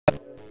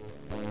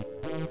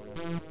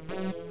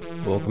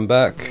welcome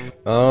back.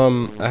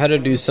 I had to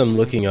do some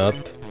looking up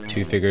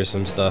to figure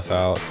some stuff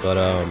out, but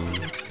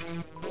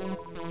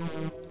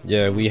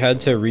yeah, we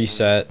had to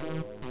reset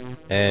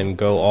and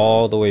go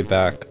all the way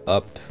back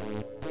up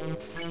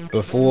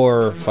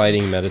before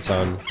fighting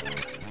Mettaton.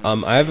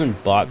 I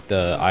haven't bought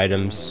the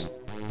items,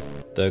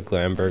 the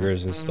glam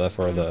burgers and stuff,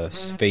 or the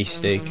face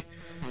steak,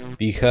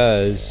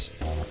 because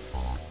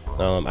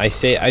I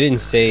didn't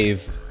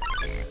save,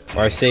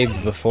 or I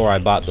saved before I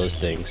bought those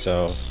things,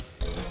 so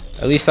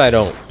at least I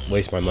don't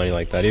waste my money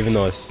like that, even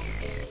though it's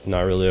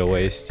not really a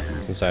waste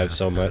since I have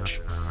so much.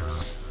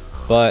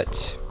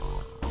 But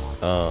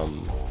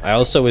I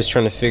also was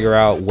trying to figure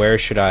out where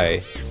should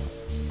I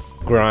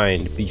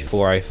grind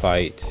before I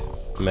fight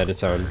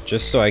Mettaton,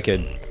 just so I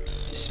could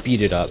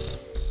speed it up.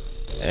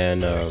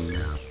 And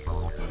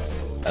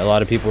a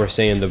lot of people were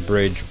saying the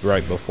bridge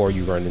right before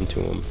you run into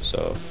him,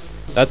 so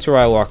that's where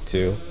I walked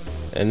to,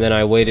 and then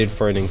I waited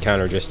for an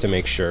encounter just to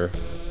make sure.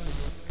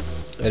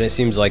 And it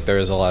seems like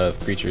there's a lot of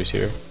creatures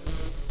here.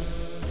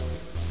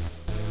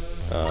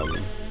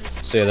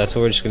 So yeah, that's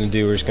what we're just gonna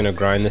do. We're just gonna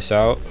grind this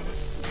out.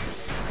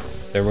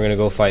 Then we're gonna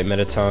go fight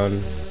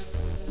Mettaton,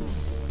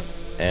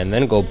 and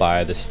then go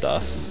buy the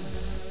stuff.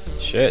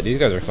 Shit, these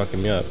guys are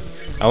fucking me up.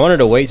 I wanted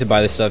to wait to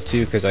buy this stuff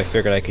too, because I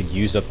figured I could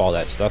use up all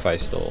that stuff I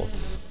stole.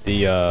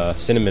 The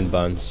cinnamon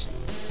buns,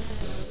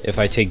 if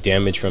I take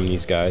damage from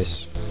these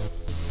guys.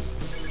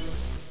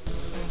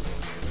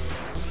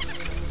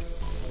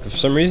 For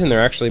some reason,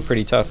 they're actually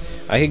pretty tough.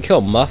 I could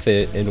kill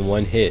Muffet in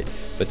one hit,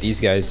 but these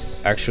guys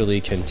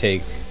actually can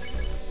take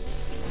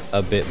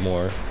a bit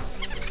more,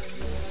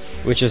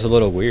 which is a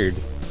little weird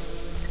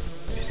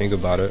if you think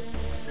about it.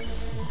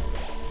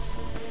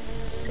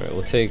 Alright,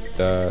 we'll take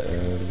that,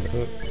 and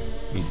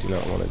you do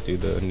not want to do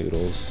the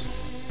noodles.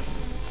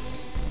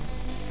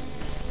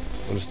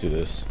 We'll just do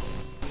this.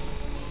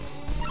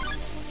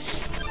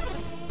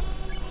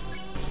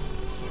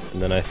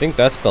 And then I think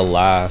that's the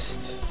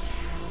last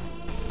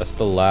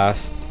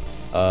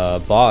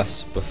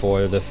boss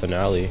before the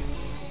finale,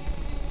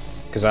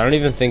 because I don't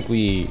even think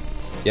we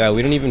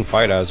don't even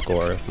fight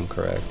Asgore, if I'm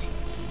correct.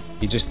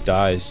 He just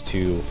dies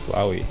to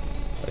Flowey,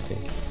 I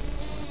think.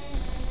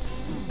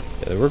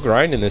 Yeah, we're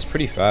grinding this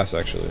pretty fast,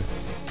 actually.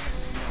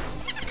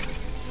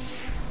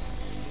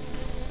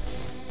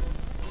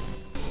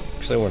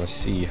 Actually, I want to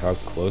see how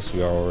close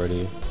we are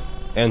already,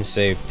 and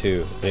save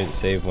too. I didn't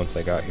save once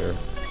I got here.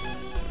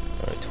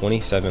 Alright,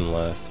 27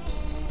 left.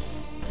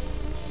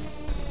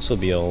 This will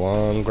be a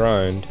long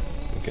grind.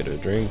 Get a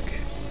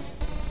drink.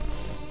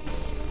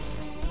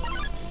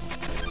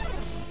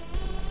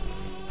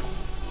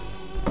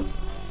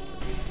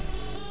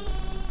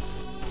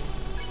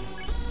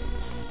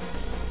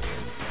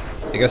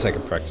 I guess I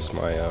could practice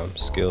my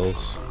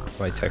skills,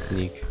 my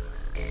technique.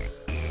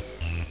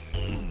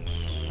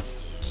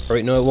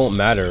 Alright, no, it won't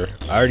matter.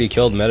 I already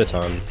killed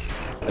Mettaton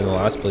in the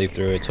last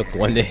playthrough. It took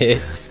 1 to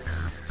hit.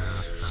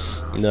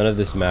 None of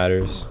this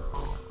matters.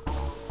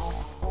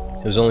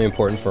 It was only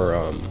important for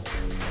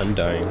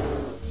Undying.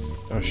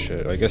 Oh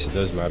shit, I guess it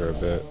does matter a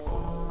bit.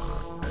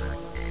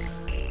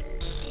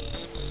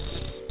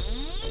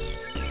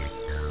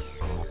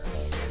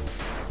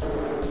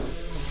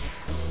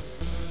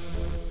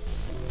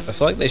 I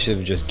feel like they should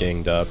have just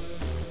ganged up.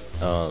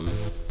 Kind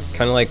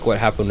of like what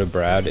happened to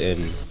Brad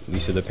in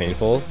Lisa the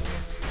Painful.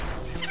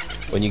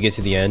 When you get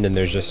to the end and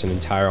there's just an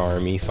entire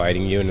army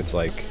fighting you, and it's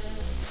like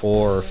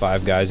 4 or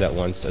 5 guys at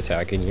once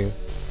attacking you.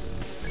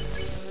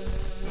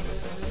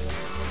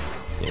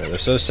 You know, they're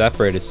so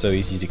separate, it's so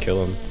easy to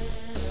kill them.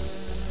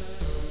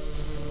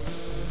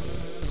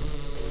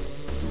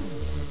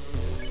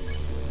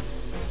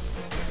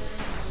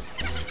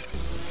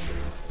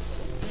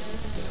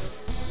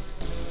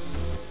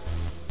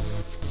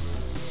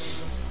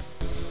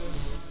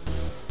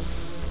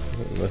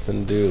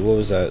 Nothing to do. What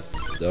was that?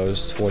 That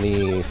was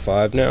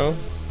 25 now?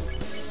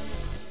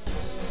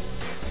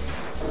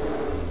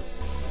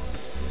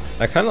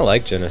 I kind of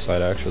like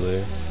Genocide,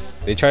 actually.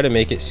 They try to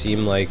make it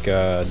seem like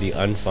the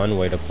unfun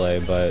way to play,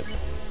 but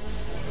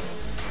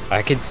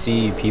I could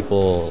see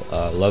people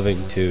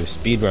loving to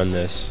speedrun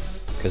this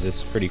because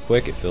it's pretty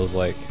quick. It feels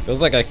like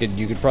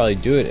you could probably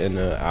do it in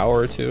an hour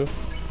or two.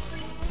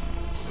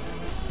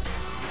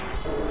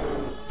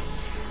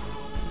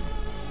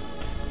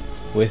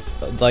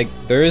 With like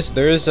there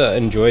is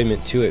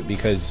enjoyment to it,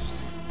 because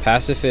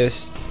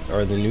pacifist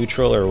or the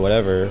neutral or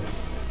whatever,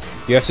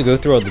 you have to go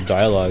through all the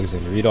dialogues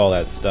and read all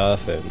that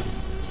stuff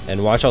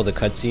and watch all the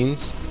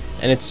cutscenes,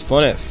 and it's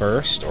fun at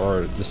first,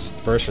 or this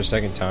first or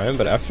second time,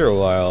 but after a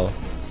while,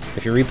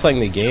 if you're replaying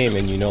the game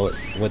and you know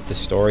what the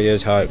story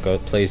is, how it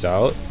plays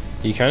out,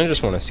 you kind of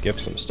just want to skip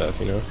some stuff,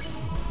 you know?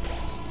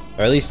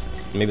 Or at least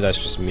maybe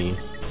that's just me,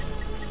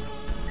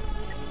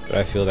 but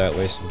I feel that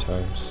way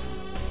sometimes,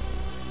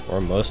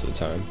 or most of the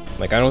time.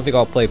 Like, I don't think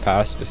I'll play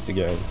Pacifist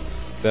again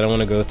because I don't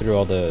want to go through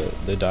all the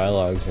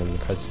dialogues and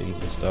the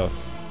cutscenes and stuff.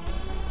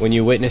 When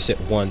you witness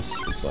it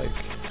once, it's like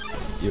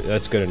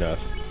that's good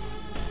enough.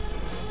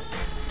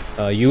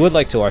 You would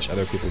like to watch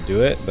other people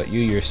do it, but you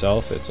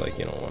yourself, it's like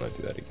you don't want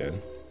to do that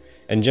again.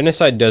 And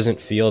Genocide doesn't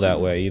feel that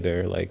way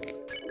either. Like,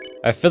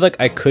 I feel like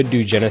I could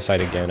do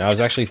Genocide again. I was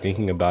actually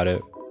thinking about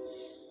it.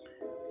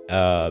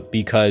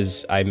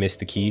 Because I missed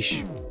the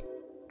quiche.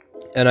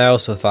 And I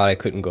also thought I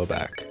couldn't go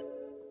back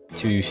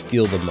to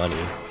steal the money.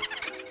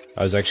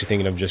 I was actually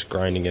thinking of just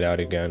grinding it out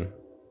again.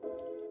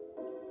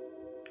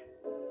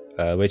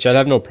 Which I'd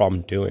have no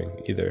problem doing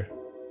either.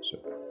 So,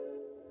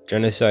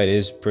 Genocide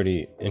is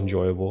pretty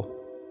enjoyable.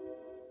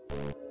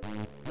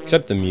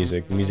 Except the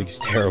music. The music is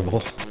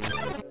terrible.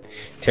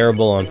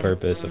 Terrible on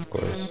purpose, of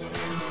course.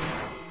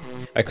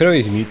 I could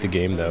always mute the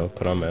game though,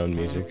 put on my own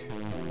music.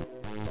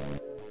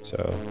 So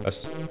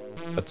that's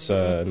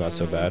not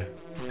so bad.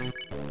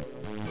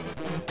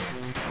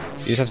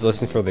 You just have to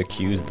listen for the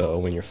cues though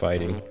when you're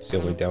fighting. It's the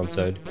only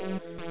downside.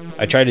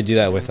 I tried to do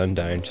that with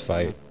Undyne's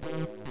fight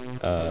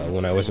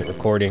when I wasn't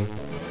recording,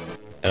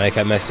 and I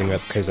kept messing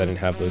up because I didn't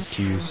have those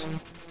cues.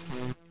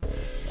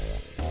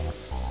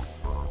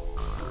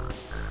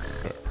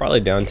 Probably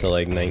down to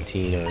like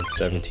 19 or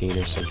 17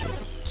 or something.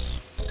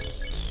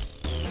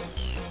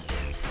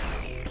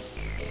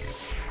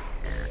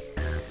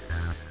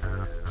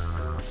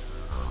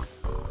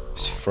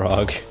 This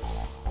frog.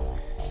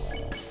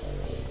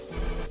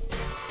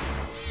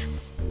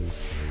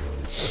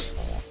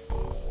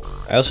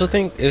 I also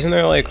think, isn't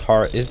there like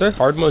is there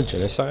hard mode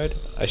Genocide?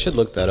 I should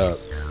look that up.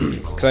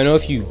 Because I know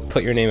if you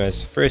put your name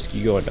as Frisk,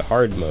 you go into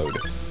hard mode.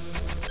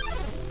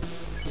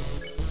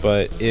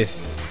 But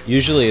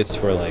usually it's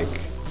for like,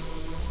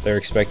 they're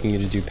expecting you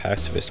to do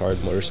pacifist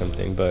hard mode or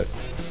something, but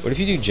what if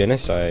you do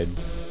Genocide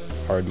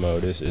hard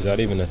mode? Is that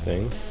even a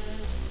thing?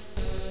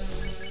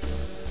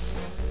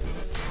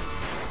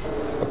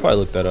 I'll probably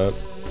look that up.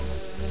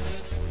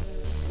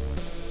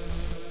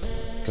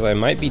 Because I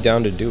might be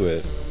down to do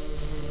it.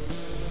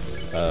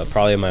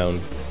 Probably in my own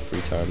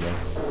free time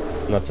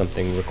though. Not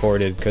something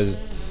recorded, because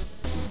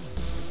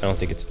I don't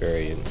think it's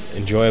very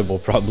enjoyable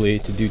probably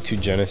to do 2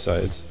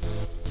 Genocides.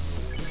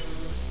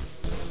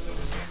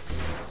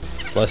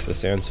 Plus the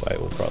Sans fight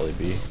will probably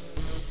be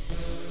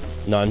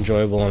not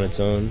enjoyable on its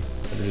own.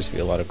 It'll just be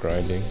a lot of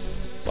grinding,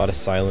 a lot of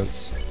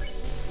silence.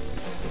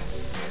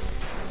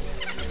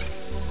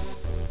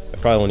 I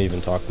probably won't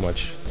even talk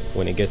much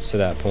when it gets to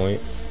that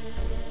point.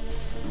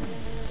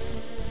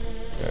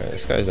 Alright,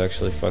 this guy's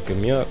actually fucking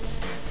me up.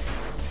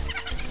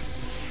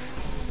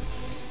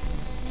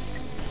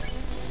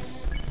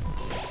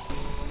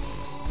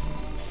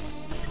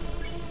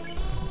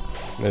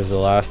 There's the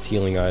last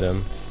healing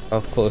item. How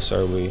close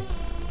are we?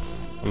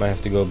 I might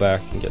have to go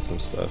back and get some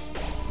stuff.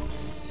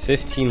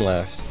 15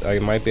 left. I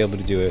might be able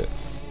to do it.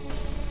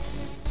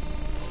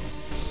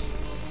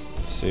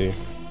 Let's see.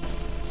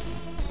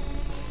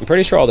 I'm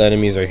pretty sure all the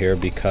enemies are here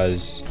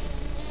because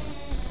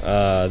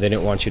they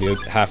didn't want you to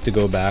have to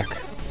go back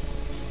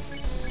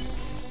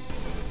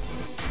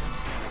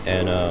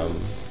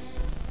and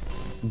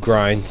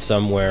grind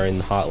somewhere in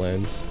the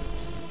Hotlands.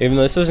 Even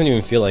though this doesn't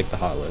even feel like the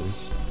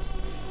Hotlands.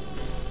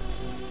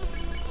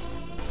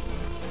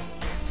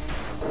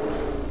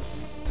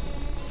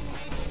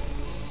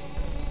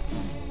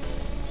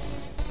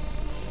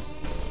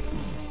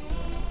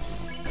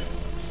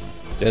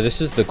 Yeah,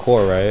 this is the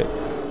core, right?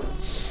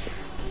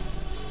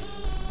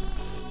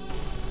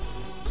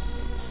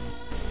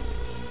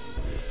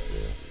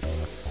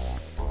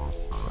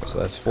 So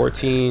that's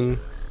 14.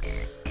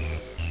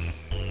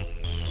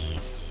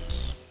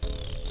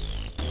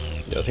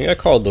 Yeah, I think I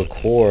called the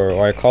core,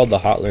 or I called the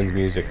Hotlands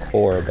music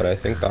core, but I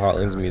think the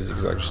Hotlands music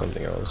is actually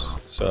something else.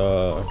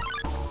 So,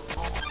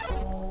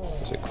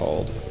 what's it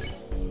called?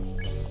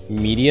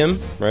 Medium,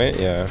 right?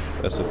 Yeah,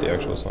 that's what the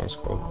actual song's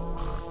called.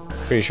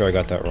 Pretty sure I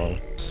got that wrong.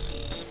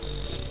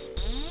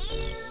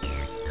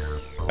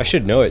 I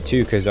should know it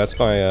too, because that's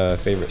my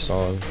favorite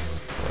song,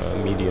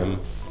 Medium,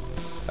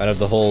 out of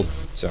the whole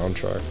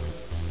soundtrack.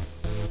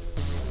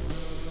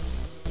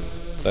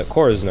 But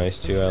core is nice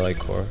too, I like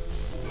core.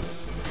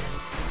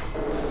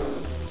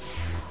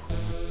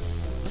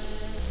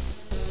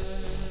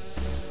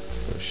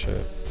 Oh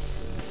shit.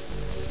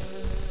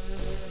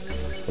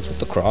 What's with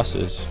the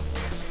crosses?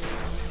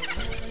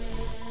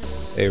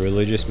 A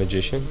religious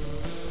magician?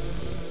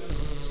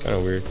 It's kind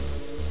of weird.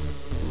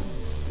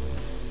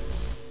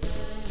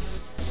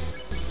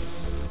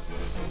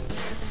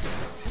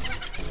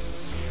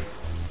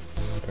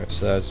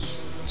 So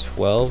that's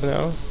 12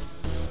 now.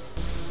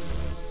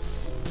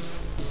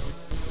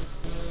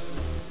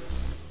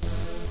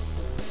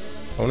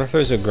 I wonder if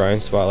there's a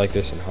grind spot like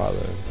this in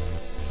Hotlands.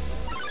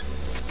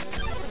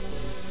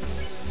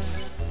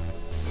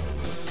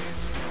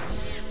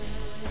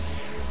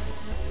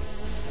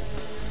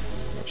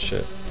 Oh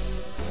shit.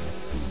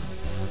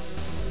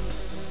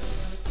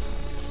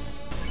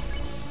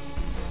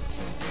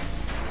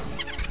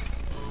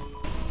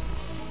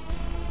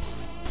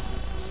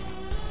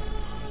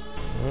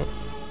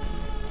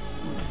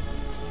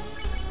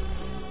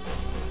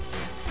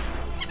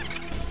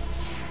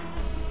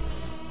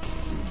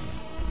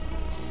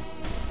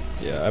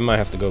 Yeah, I might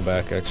have to go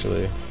back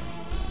actually.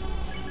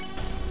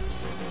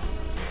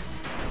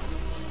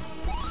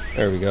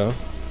 There we go.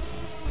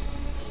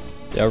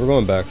 Yeah, we're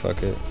going back,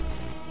 fuck it.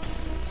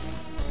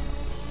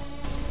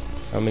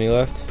 How many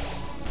left?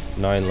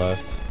 9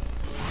 left.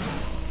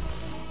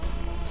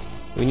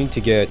 We need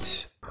to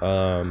get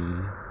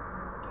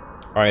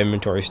our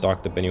inventory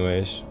stocked up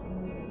anyways.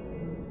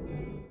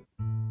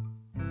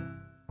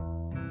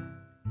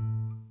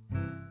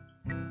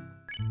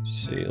 Let's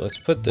see, let's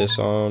put this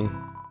on.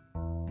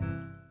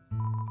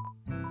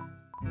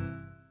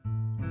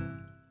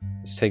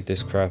 Let's take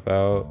this crap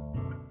out.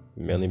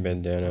 Manly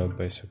bandana,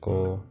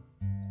 bicycle.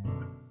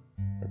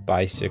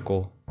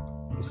 Bicycle.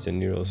 Instant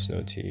noodle,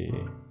 snow tea.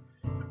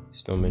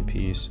 Snowman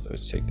piece.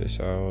 Let's take this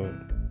out.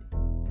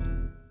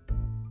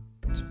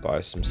 Let's buy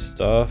some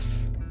stuff.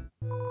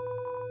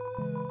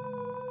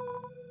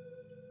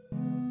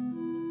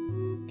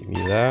 Give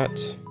me that.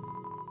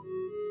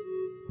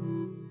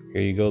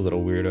 Here you go,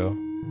 little weirdo.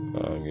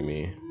 Give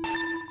me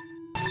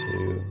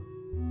 2.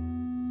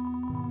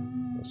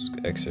 Let's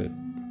exit.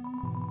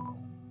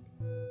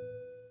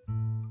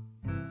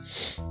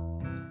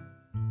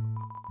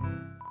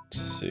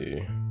 Let's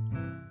see.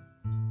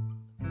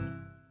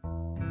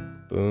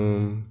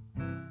 Boom.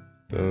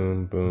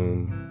 Boom,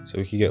 boom. So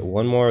we could get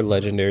one more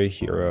legendary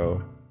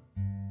hero.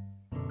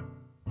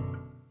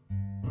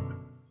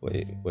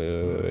 Wait.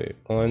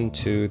 1,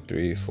 2,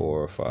 3,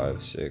 4,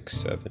 5, 6,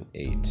 7,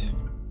 8.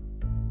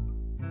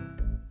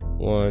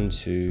 1,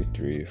 2,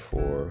 3,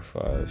 4,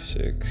 5,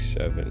 6,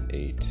 7,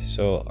 8.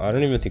 So I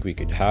don't even think we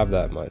could have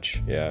that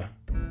much. Yeah.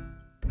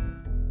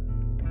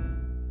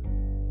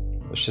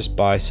 Let's just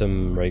buy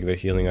some regular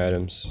healing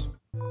items.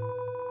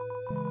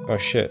 Oh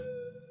shit.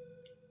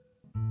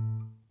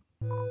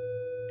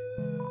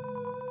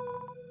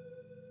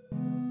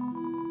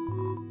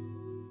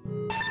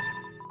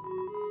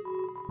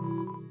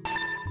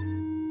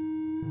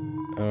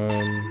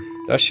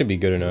 That should be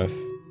good enough.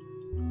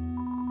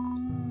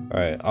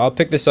 Alright, I'll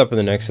pick this up in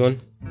the next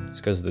one.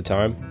 Just because of the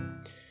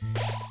time.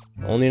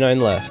 Only 9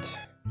 left.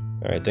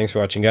 Alright, thanks for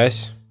watching,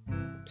 guys.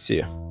 See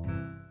ya.